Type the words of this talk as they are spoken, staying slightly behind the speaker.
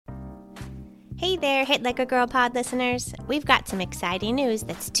Hey there, Hit Like a Girl pod listeners. We've got some exciting news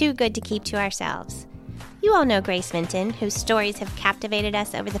that's too good to keep to ourselves. You all know Grace Minton, whose stories have captivated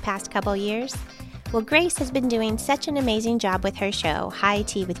us over the past couple years. Well, Grace has been doing such an amazing job with her show, High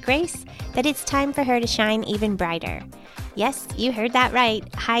Tea with Grace, that it's time for her to shine even brighter. Yes, you heard that right.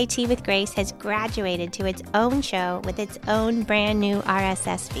 High Tea with Grace has graduated to its own show with its own brand new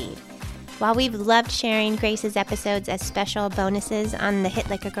RSS feed. While we've loved sharing Grace's episodes as special bonuses on the Hit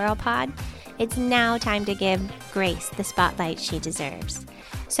Like a Girl pod, it's now time to give Grace the spotlight she deserves.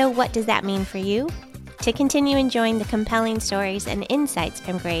 So what does that mean for you? To continue enjoying the compelling stories and insights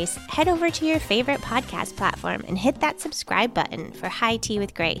from Grace, head over to your favorite podcast platform and hit that subscribe button for High Tea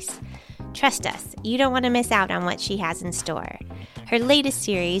with Grace. Trust us, you don't want to miss out on what she has in store. Her latest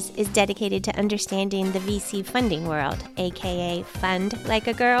series is dedicated to understanding the VC funding world, aka Fund Like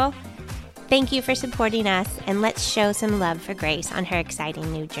a Girl. Thank you for supporting us, and let's show some love for Grace on her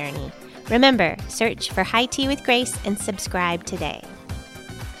exciting new journey. Remember, search for High Tea with Grace and subscribe today.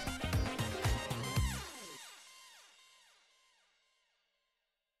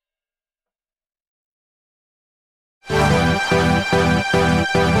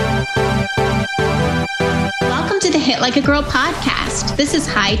 Welcome to the Hit Like a Girl podcast. This is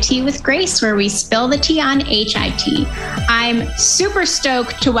High Tea with Grace, where we spill the tea on HIT. I'm super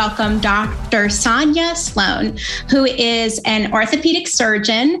stoked to welcome Dr. Sonya Sloan, who is an orthopedic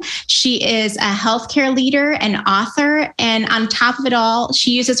surgeon. She is a healthcare leader and author. And on top of it all,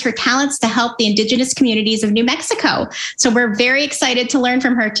 she uses her talents to help the Indigenous communities of New Mexico. So we're very excited to learn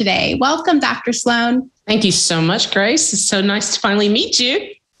from her today. Welcome, Dr. Sloan. Thank you so much, Grace. It's so nice to finally meet you.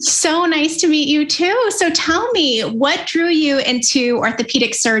 So nice to meet you too. So tell me, what drew you into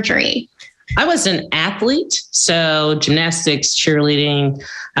orthopedic surgery? I was an athlete, so gymnastics, cheerleading,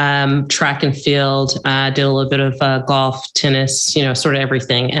 track and field, did a little bit of golf, tennis, sort of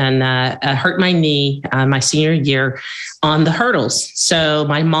everything. And I hurt my knee my senior year on the hurdles. So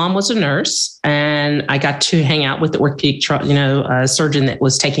my mom was a nurse, and I got to hang out with the orthopedic surgeon that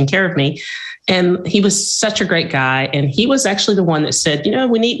was taking care of me. And he was such a great guy. And he was actually the one that said,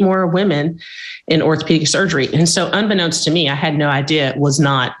 we need more women in orthopedic surgery. And so unbeknownst to me, I had no idea it was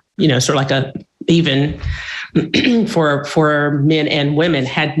not, sort of like a even for men and women,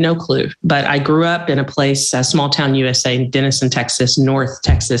 had no clue. But I grew up in a place, a small town USA in Denison, Texas, North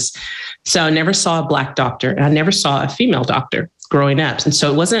Texas. So I never saw a Black doctor, and I never saw a female doctor growing up. And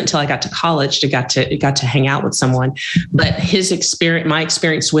so it wasn't until I got to college that got to hang out with someone. But my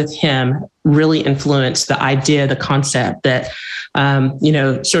experience with him really influenced the idea, the concept that,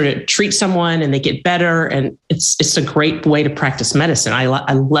 sort of treat someone and they get better. And it's a great way to practice medicine.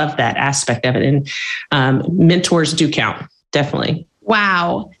 I love that aspect of it. And mentors do count, definitely.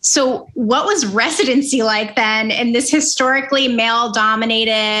 Wow. So what was residency like then in this historically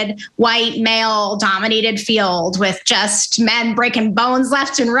male-dominated, white male-dominated field with just men breaking bones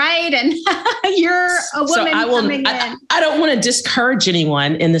left and right? And you're a woman coming in. I don't want to discourage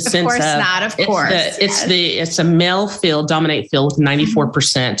anyone in the sense of... Of course not. It's a male field, dominate field, with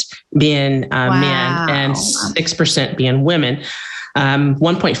 94% being men and 6% being women.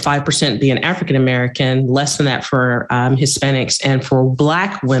 1.5% being African-American, less than that for Hispanics. And for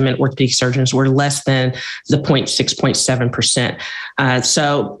Black women, orthopedic surgeons were less than the 0.7%.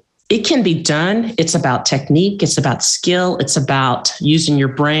 So it can be done. It's about technique. It's about skill. It's about using your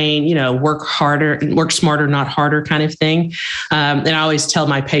brain, work harder, work smarter, not harder kind of thing. And I always tell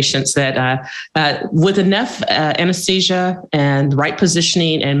my patients that with enough anesthesia and right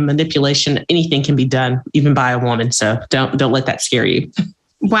positioning and manipulation, anything can be done, even by a woman. So don't let that scare you.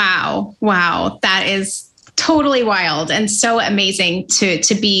 Wow. That is totally wild and so amazing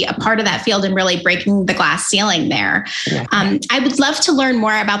to be a part of that field and really breaking the glass ceiling there. Yeah. I would love to learn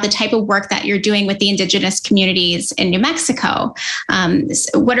more about the type of work that you're doing with the Indigenous communities in New Mexico.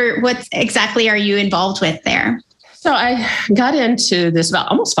 What exactly are you involved with there? So I got into this about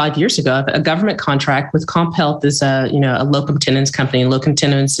almost 5 years ago. A government contract with Comp Health is a locum tenens company. And locum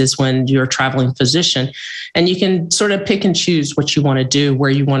tenens is when you're a traveling physician, and you can sort of pick and choose what you want to do,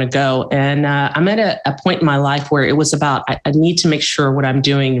 where you want to go. And I'm at a point in my life where it was about, I need to make sure what I'm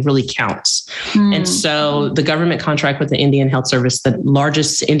doing really counts. Mm. And so the government contract with the Indian Health Service, the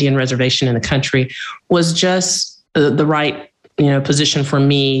largest Indian reservation in the country, was just the right position for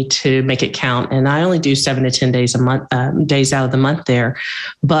me to make it count. And I only do 7 to 10 days a month, days out of the month there.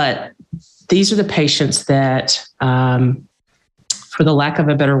 But these are the patients that, for the lack of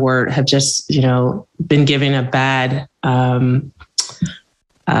a better word, have just, been given a bad lot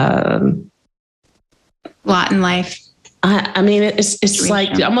in life. I mean, it's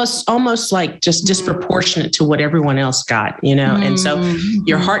like almost like just disproportionate to what everyone else got, and so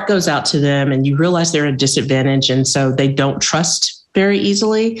your heart goes out to them and you realize they're at a disadvantage. And so they don't trust very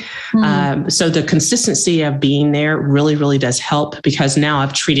easily. So the consistency of being there really, really does help, because now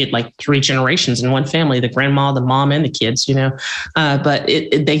I've treated like 3 generations in one family, the grandma, the mom, and the kids, but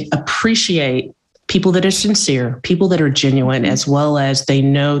they appreciate people that are sincere, people that are genuine, as well as they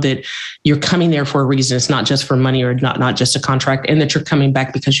know that you're coming there for a reason. It's not just for money or not just a contract, and that you're coming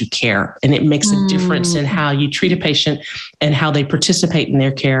back because you care. And it makes a difference in how you treat a patient and how they participate in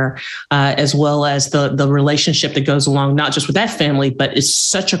their care, as well as the relationship that goes along, not just with that family, but it's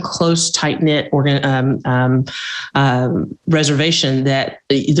such a close, tight-knit reservation that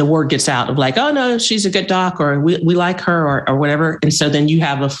the word gets out of like, oh no, she's a good doc, or we like her, or whatever. And so then you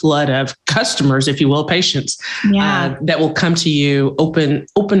have a flood of customers, if you will, patients, that will come to you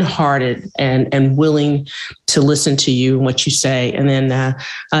open-hearted and willing to listen to you and what you say. And then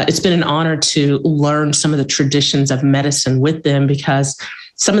it's been an honor to learn some of the traditions of medicine with them, because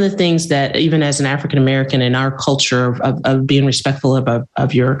some of the things that even as an African-American in our culture of being respectful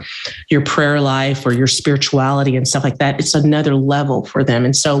of your prayer life or your spirituality and stuff like that, it's another level for them.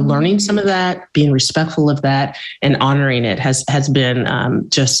 And so learning some of that, being respectful of that and honoring it has been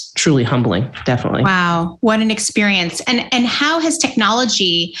just truly humbling. Definitely. Wow. What an experience. And how has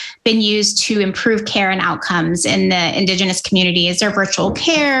technology been used to improve care and outcomes in the Indigenous community? Is there virtual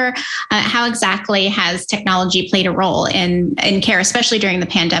care? How exactly has technology played a role in care, especially during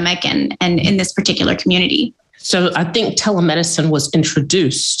the pandemic and in this particular community? So I think telemedicine was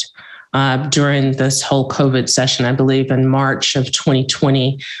introduced during this whole COVID session. I believe in March of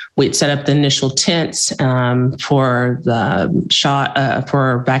 2020, we'd set up the initial tents for the shot,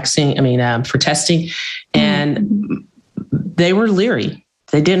 for vaccine, for testing. And they were leery.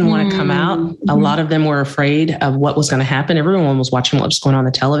 They didn't want to come out. A lot of them were afraid of what was going to happen. Everyone was watching what was going on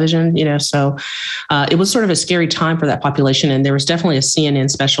the television, so it was sort of a scary time for that population. And there was definitely a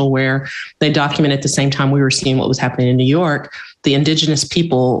CNN special where they documented at the same time we were seeing what was happening in New York. The Indigenous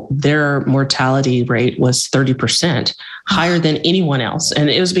people, their mortality rate was 30%, higher than anyone else.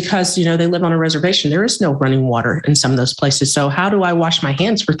 And it was because, they live on a reservation. There is no running water in some of those places. So how do I wash my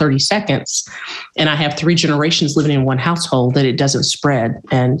hands for 30 seconds? And I have 3 generations living in one household that it doesn't spread.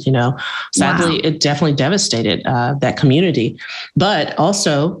 And, sadly, It definitely devastated that community. But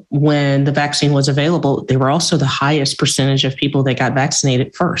also when the vaccine was available, they were also the highest percentage of people that got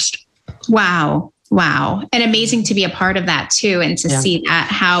vaccinated first. Wow. And amazing to be a part of that too. And to see that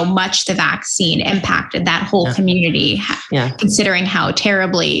how much the vaccine impacted that whole community, considering how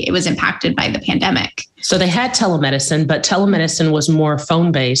terribly it was impacted by the pandemic. So they had telemedicine, but telemedicine was more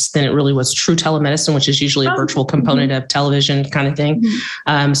phone-based than it really was true telemedicine, which is usually a virtual component of television kind of thing.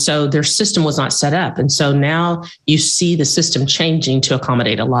 So their system was not set up. And so now you see the system changing to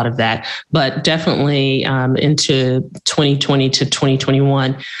accommodate a lot of that. But definitely into 2020 to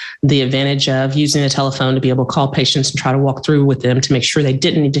 2021, the advantage of using the telephone to be able to call patients and try to walk through with them to make sure they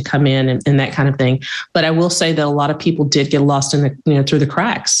didn't need to come in and that kind of thing. But I will say that a lot of people did get lost in the through the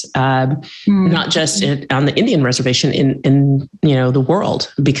cracks, not just on the Indian reservation, in the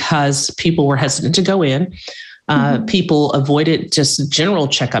world, because people were hesitant to go in. People avoided just general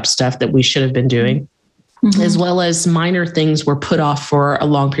checkup stuff that we should have been doing. As well as minor things were put off for a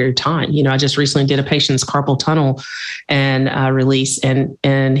long period of time. I just recently did a patient's carpal tunnel and release,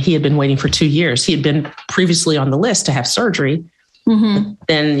 and he had been waiting for 2 years. He had been previously on the list to have surgery.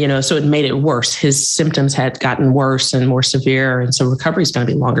 Then, so it made it worse. His symptoms had gotten worse and more severe. And so recovery is going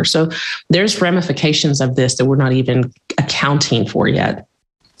to be longer. So there's ramifications of this that we're not even accounting for yet.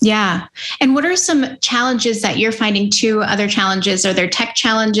 Yeah. And what are some challenges that you're finding too? Other challenges? Are there tech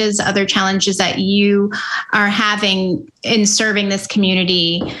challenges, other challenges that you are having in serving this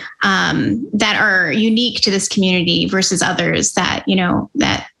community that are unique to this community versus others that you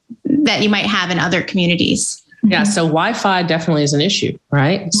might have in other communities? Yeah. So Wi-Fi definitely is an issue,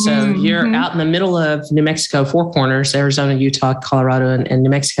 right? So you're out in the middle of New Mexico, 4 corners, Arizona, Utah, Colorado, and New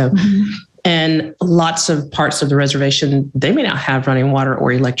Mexico. And lots of parts of the reservation, they may not have running water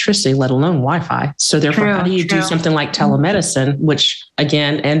or electricity, let alone Wi-Fi. So therefore, how do you do something like telemedicine, which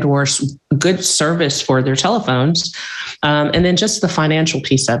again, endorse good service for their telephones? And then just the financial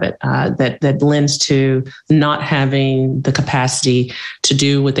piece of it that lends to not having the capacity to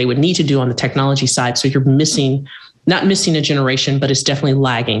do what they would need to do on the technology side. So you're not missing a generation, but it's definitely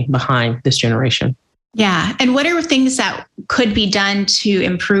lagging behind this generation. Yeah. And what are things that could be done to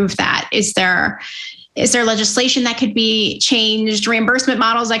improve that? Is there legislation that could be changed, reimbursement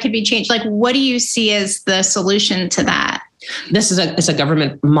models that could be changed? Like, what do you see as the solution to that? This is a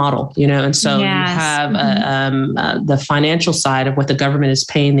government model, and so you have the financial side of what the government is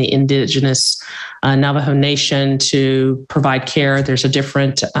paying the Indigenous Navajo Nation to provide care. There's a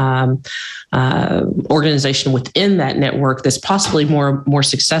different organization within that network that's possibly more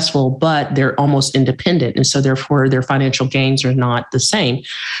successful, but they're almost independent. And so therefore their financial gains are not the same.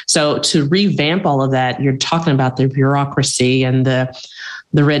 So to revamp all of that, you're talking about the bureaucracy and the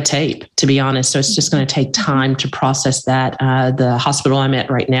red tape, to be honest. So it's just going to take time to process that. The hospital I'm at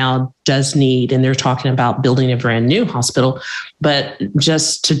right now does need, and they're talking about building a brand new hospital, but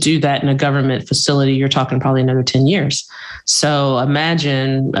just to do that in a government facility, you're talking probably another 10 years. So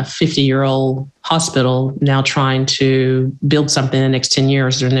imagine a 50-year-old hospital now trying to build something in the next 10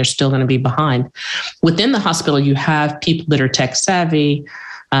 years, and they're still going to be behind. Within the hospital, you have people that are tech savvy.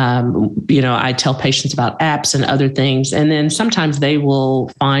 I tell patients about apps and other things, and then sometimes they will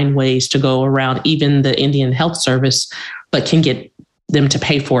find ways to go around even the Indian Health Service, but can get them to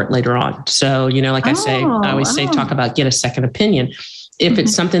pay for it later on. So, I always say, talk about get a second opinion. If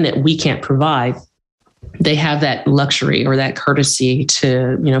it's something that we can't provide, they have that luxury or that courtesy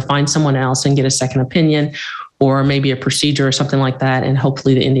to, find someone else and get a second opinion, or maybe a procedure or something like that. And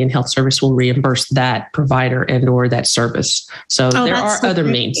hopefully the Indian Health Service will reimburse that provider and or that service. So there are other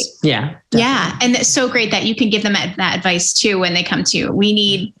means. Yeah. Definitely. Yeah. And it's so great that you can give them that advice too when they come to you. We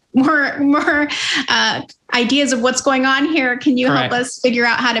need more ideas of what's going on here. Can you help us figure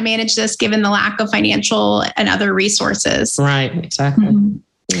out how to manage this given the lack of financial and other resources? Right. Exactly. Mm-hmm.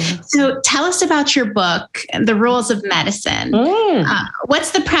 So tell us about your book, The Rules of Medicine.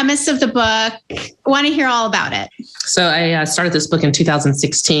 What's the premise of the book? I want to hear all about it. So I started this book in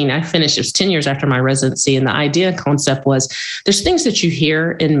 2016. I finished, it was 10 years after my residency. And the idea concept was there's things that you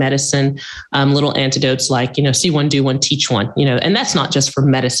hear in medicine, little antidotes like, see one, do one, teach one, and that's not just for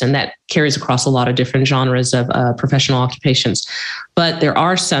medicine. That carries across a lot of different genres of professional occupations. But there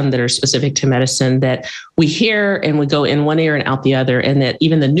are some that are specific to medicine that we hear and we go in one ear and out the other, and that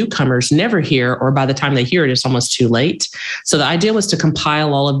even the newcomers never hear, or by the time they hear it, it's almost too late. So the idea was to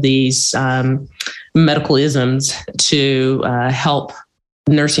compile all of these medical isms to help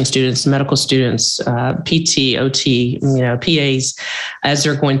nursing students, medical students, PT, OT, PAs, as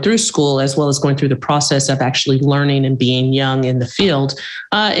they're going through school, as well as going through the process of actually learning and being young in the field.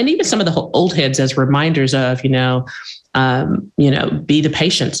 And even some of the old heads as reminders of, be the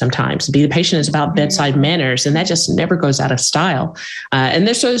patient sometimes. Be the patient is about bedside manners, and that just never goes out of style. And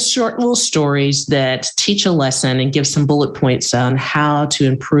there's those short little stories that teach a lesson and give some bullet points on how to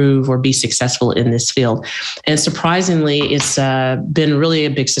improve or be successful in this field. And surprisingly, it's been really a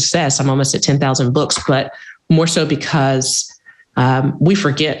big success. I'm almost at 10,000 books, but more so because we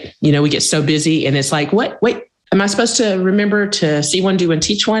forget, we get so busy and it's like, wait, am I supposed to remember to see one, do one,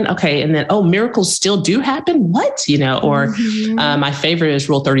 teach one? Okay. And then, miracles still do happen? What? Or my favorite is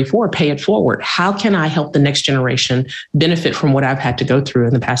Rule 34, pay it forward. How can I help the next generation benefit from what I've had to go through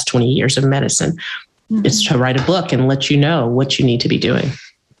in the past 20 years of medicine? Mm-hmm. It's to write a book and let you know what you need to be doing.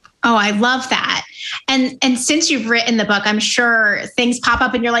 Oh, I love that. And since you've written the book, I'm sure things pop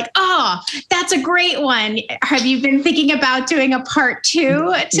up and you're like, oh, that's a great one. Have you been thinking about doing a part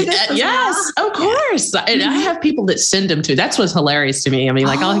 2 to this? Yes, of course. And I have people that send them to. That's what's hilarious to me. I mean,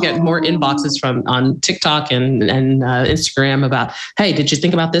 I'll get more inboxes on TikTok and Instagram about, hey, did you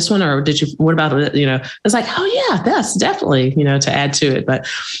think about this one? Or what about it? It's like, oh yeah, that's definitely, to add to it. But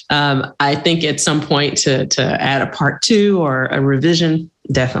I think at some point to add a part 2 or a revision,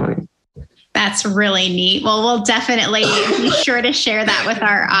 definitely. That's really neat. Well, we'll definitely be sure to share that with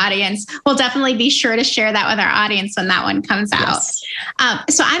our audience. When that one comes out.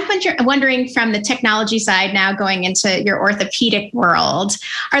 So I'm wondering from the technology side now going into your orthopedic world,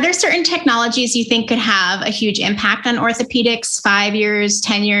 are there certain technologies you think could have a huge impact on orthopedics 5 years,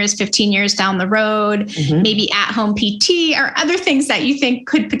 10 years, 15 years down the road, maybe at-home PT or other things that you think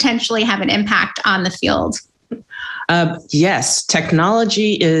could potentially have an impact on the field? Yes,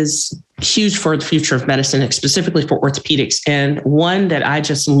 technology is huge for the future of medicine, specifically for orthopedics. And one that I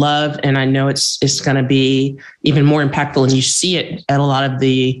just love, and I know it's going to be even more impactful, and you see it at a lot of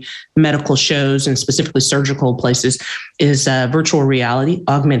the medical shows and specifically surgical places, is virtual reality,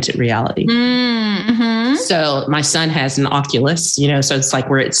 augmented reality. Mm-hmm. So my son has an Oculus, so it's like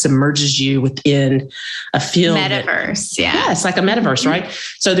where it submerges you within a field. Metaverse, yeah, it's like a metaverse, right?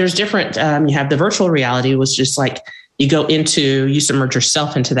 So there's different, you have the virtual reality, was just like, you submerge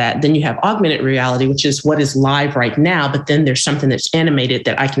yourself into that. Then you have augmented reality, which is what is live right now. But then there's something that's animated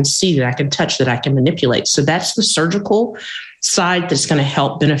that I can see, that I can touch, that I can manipulate. So that's the surgical side that's going to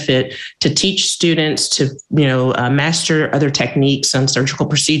help benefit to teach students to, master other techniques on surgical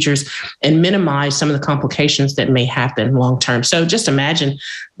procedures and minimize some of the complications that may happen long term. So just imagine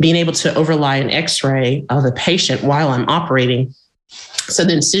being able to overlay an x-ray of a patient while I'm operating. So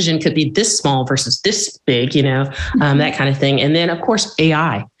the incision could be this small versus this big, that kind of thing. And then, of course,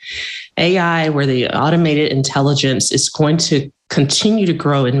 AI, where the automated intelligence is going to continue to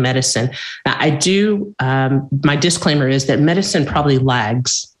grow in medicine. Now, my disclaimer is that medicine probably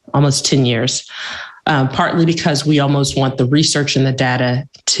lags almost 10 years, partly because we almost want the research and the data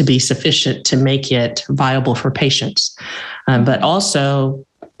to be sufficient to make it viable for patients, but also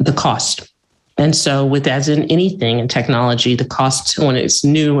the cost. And so as in anything in technology, the cost when it's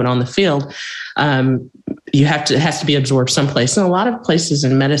new and on the field, it has to be absorbed someplace. And a lot of places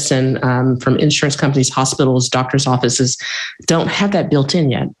in medicine, from insurance companies, hospitals, doctors' offices, don't have that built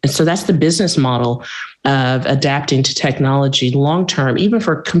in yet. And so that's the business model of adapting to technology long term, even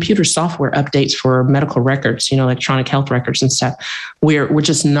for computer software updates for medical records, electronic health records and stuff. We're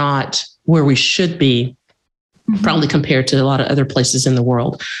just not where we should be, probably compared to a lot of other places in the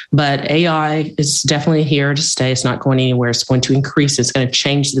world. But AI is definitely here to stay. It's not going anywhere. It's going to increase. It's going to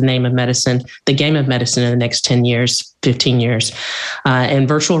change the name of medicine, the game of medicine in the next 10 years, 15 years. And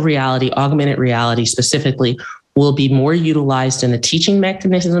virtual reality, augmented reality specifically, will be more utilized in the teaching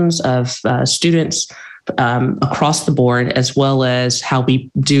mechanisms of students across the board, as well as how we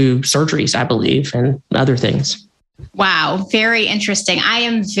do surgeries, I believe, and other things. Wow. Very interesting. I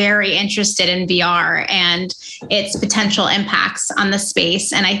am very interested in VR and its potential impacts on the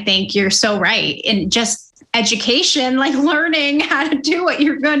space. And I think you're so right in just education, like learning how to do what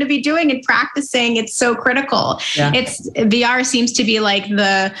you're going to be doing and practicing. It's so critical. Yeah. VR seems to be like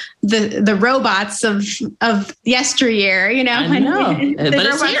the robots of yesteryear, I know. The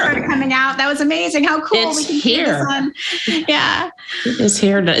robots started coming out. That was amazing. How cool. It's here. Yeah. It's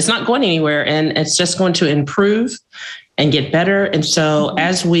here. It's not going anywhere. And it's just going to improve and get better. And so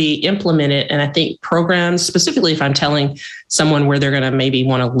as we implement it, and I think programs, specifically if I'm telling someone where they're going to maybe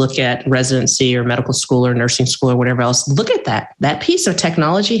want to look at residency or medical school or nursing school or whatever else, look at that piece of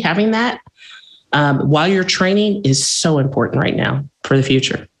technology, having that while you're training is so important right now for the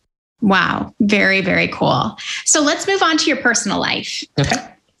future. Wow. Very, very cool. So let's move on to your personal life. Okay.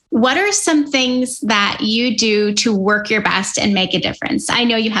 What are some things that you do to work your best and make a difference? I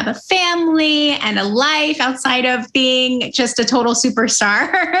know you have a family and a life outside of being just a total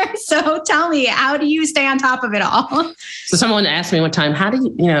superstar. So tell me, how do you stay on top of it all? So someone asked me one time, how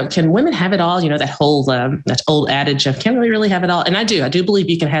do you, can women have it all? That whole, that old adage of, can we really have it all? And I do believe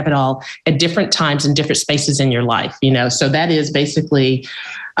you can have it all at different times in different spaces in your life, so that is basically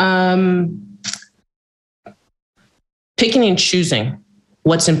picking and choosing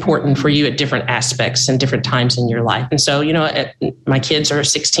what's important for you at different aspects and different times in your life. And so, my kids are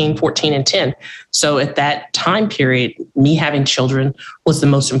 16, 14, and 10. So at that time period, me having children was the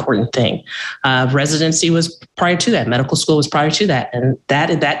most important thing. Residency was prior to that. Medical school was prior to that. And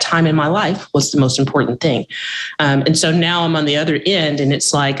that at that time in my life was the most important thing. And so now I'm on the other end, and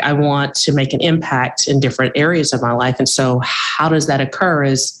it's like, I want to make an impact in different areas of my life. And so how does that occur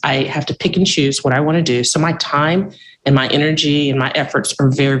is I have to pick and choose what I want to do. So my time and my energy and my efforts are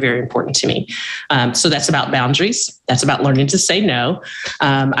very, very important to me. So that's about boundaries. That's about learning to say no.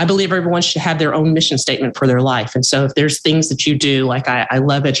 I believe everyone should have their own mission statement for their life. And so if there's things that you do, like I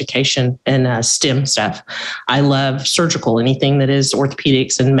love education and STEM stuff. I love surgical, anything that is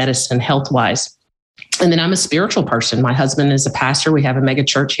orthopedics and medicine, health-wise. And then I'm a spiritual person. My husband is a pastor. We have a mega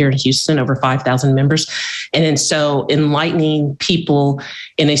church here in Houston, over 5,000 members. And so enlightening people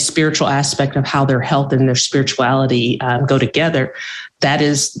in a spiritual aspect of how their health and their spirituality go together,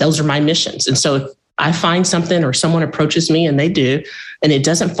 those are my missions. And so if I find something or someone approaches me and they do, and it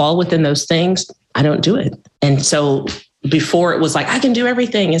doesn't fall within those things, I don't do it. And so before it was like, I can do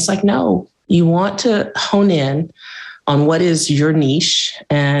everything. It's like, no, you want to hone in on what is your niche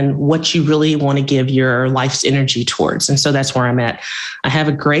and what you really want to give your life's energy towards. And so that's where I'm at. I have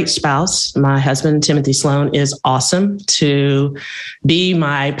a great spouse. My husband, Timothy Sloan, is awesome to be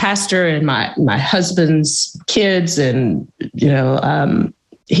my pastor and my husband's kids. And,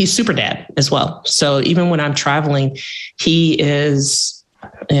 he's super dad as well. So even when I'm traveling, he is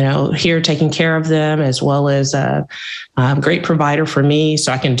here taking care of them, as well as a great provider for me,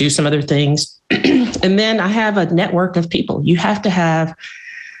 so I can do some other things. And then I have a network of people. You have to have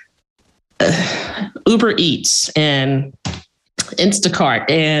Uber Eats and Instacart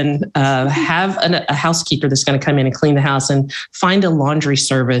and have a housekeeper that's going to come in and clean the house, and find a laundry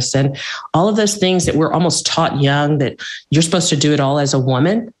service, and all of those things that we're almost taught young that you're supposed to do it all as a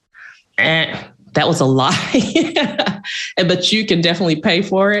woman. And that was a lie. But you can definitely pay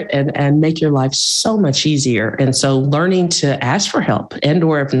for it and make your life so much easier. And so learning to ask for help and,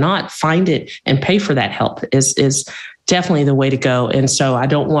 or if not, find it and pay for that help is definitely the way to go. And so I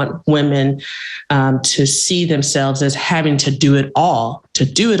don't want women to see themselves as having to do it all. To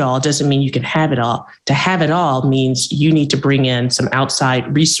do it all doesn't mean you can have it all. To have it all means you need to bring in some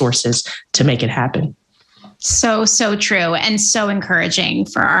outside resources to make it happen. So true, and so encouraging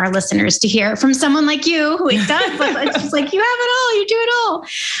for our listeners to hear from someone like you who it does. It's just like, you have it all, you do it all.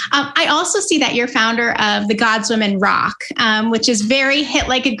 I also see that you're founder of the God's Women Rock, which is very Hit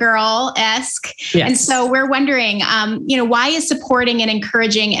Like a Girl-esque. Yes. And so we're wondering, why is supporting and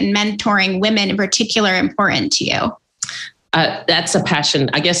encouraging and mentoring women in particular important to you? That's a passion.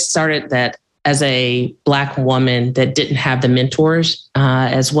 I guess started that as a Black woman that didn't have the mentors,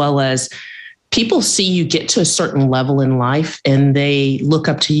 as well as people see you get to a certain level in life and they look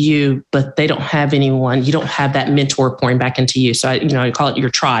up to you, but they don't have anyone. You don't have that mentor pouring back into you. So, I call it your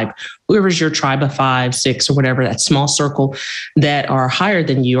tribe. Whoever's your tribe of 5, 6, or whatever, that small circle that are higher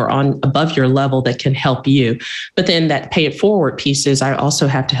than you or on above your level that can help you. But then that pay it forward piece is I also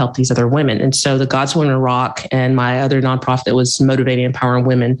have to help these other women. And so the God's Women Rock and my other nonprofit that was motivating, empowering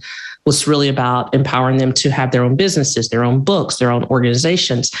women was really about empowering them to have their own businesses, their own books, their own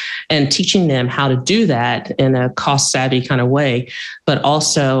organizations, and teaching them how to do that in a cost-savvy kind of way, but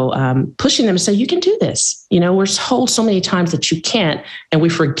also pushing them to say, you can do this. We're told so many times that you can't, and we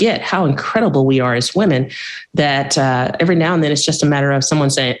forget how incredible we are as women that every now and then it's just a matter of someone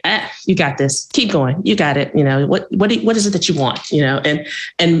saying, you got this, keep going, you got it. What is it that you want?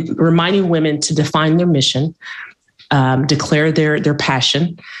 And reminding women to define their mission, declare their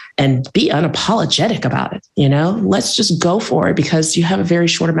passion, and be unapologetic about it. Let's just go for it because you have a very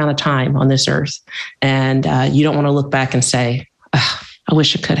short amount of time on this earth. And you don't want to look back and say, I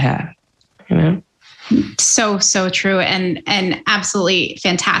wish I could have, So true. And absolutely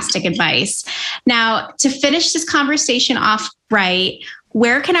fantastic advice. Now, to finish this conversation off right,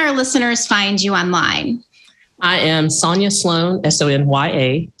 where can our listeners find you online? I am Sonya Sloan,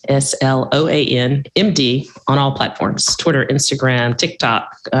 SONYA SLOAN MD on all platforms, Twitter, Instagram,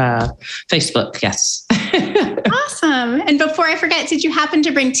 TikTok, Facebook. Yes. Awesome. And before I forget, did you happen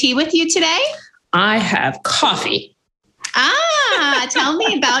to bring tea with you today? I have coffee. Tell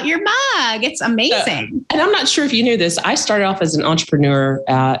me about your mug. It's amazing. And I'm not sure if you knew this. I started off as an entrepreneur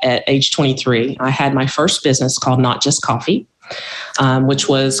at age 23. I had my first business called Not Just Coffee, which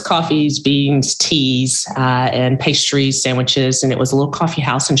was coffees, beans, teas, and pastries, sandwiches. And it was a little coffee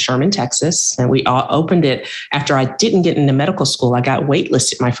house in Sherman, Texas. And we opened it after I didn't get into medical school. I got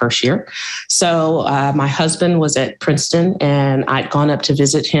waitlisted my first year. So my husband was at Princeton and I'd gone up to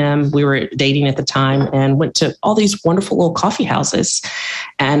visit him. We were dating at the time and went to all these wonderful little coffee houses.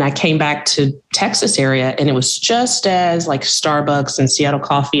 And I came back to Texas area and it was just as like Starbucks and Seattle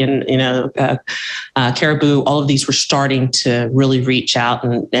Coffee and, Caribou, all of these were starting to really reach out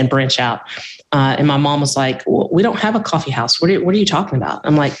and branch out. And my mom was like, well, we don't have a coffee house. What are you talking about?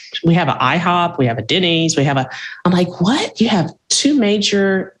 I'm like, we have an IHOP, we have a Denny's, I'm like, what? You have 2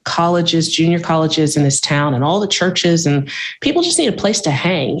 major colleges, junior colleges in this town and all the churches, and people just need a place to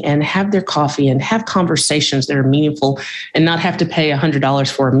hang and have their coffee and have conversations that are meaningful and not have to pay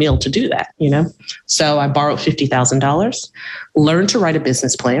 $100 for a meal to do that, So I borrowed $50,000, learned to write a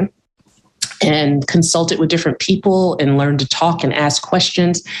business plan, and consulted with different people and learned to talk and ask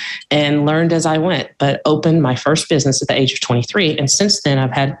questions and learned as I went, but opened my first business at the age of 23. And since then,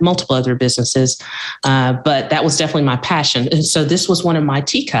 I've had multiple other businesses, but that was definitely my passion. And so this was one of my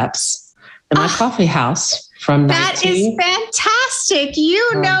teacups in my coffee house from That is fantastic.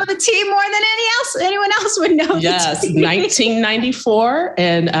 You know the tea more than anyone else would know. Yes, 1994.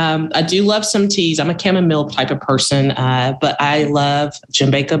 And I do love some teas. I'm a chamomile type of person, but I love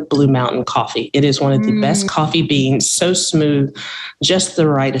Jamaica Blue Mountain coffee. It is one of the best coffee beans, so smooth, just the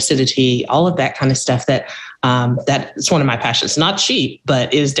right acidity, all of that kind of stuff that's one of my passions. Not cheap,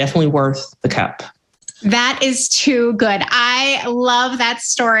 but is definitely worth the cup. That is too good. I love that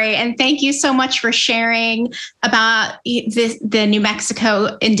story. And thank you so much for sharing about the New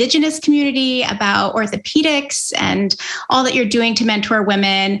Mexico Indigenous community, about orthopedics and all that you're doing to mentor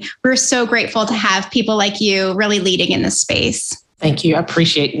women. We're so grateful to have people like you really leading in this space. Thank you. I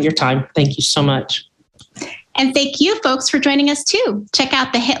appreciate your time. Thank you so much. And thank you, folks, for joining us too. Check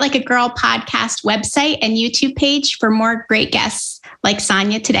out the Hit Like a Girl podcast website and YouTube page for more great guests like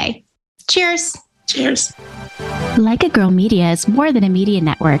Sonya today. Cheers. Cheers. Like a Girl Media is more than a media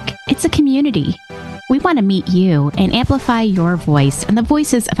network. It's a community. We want to meet you and amplify your voice and the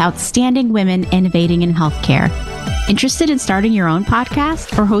voices of outstanding women innovating in healthcare. Interested in starting your own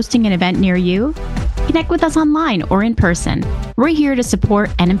podcast or hosting an event near you? Connect with us online or in person. We're here to support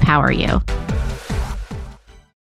and empower you.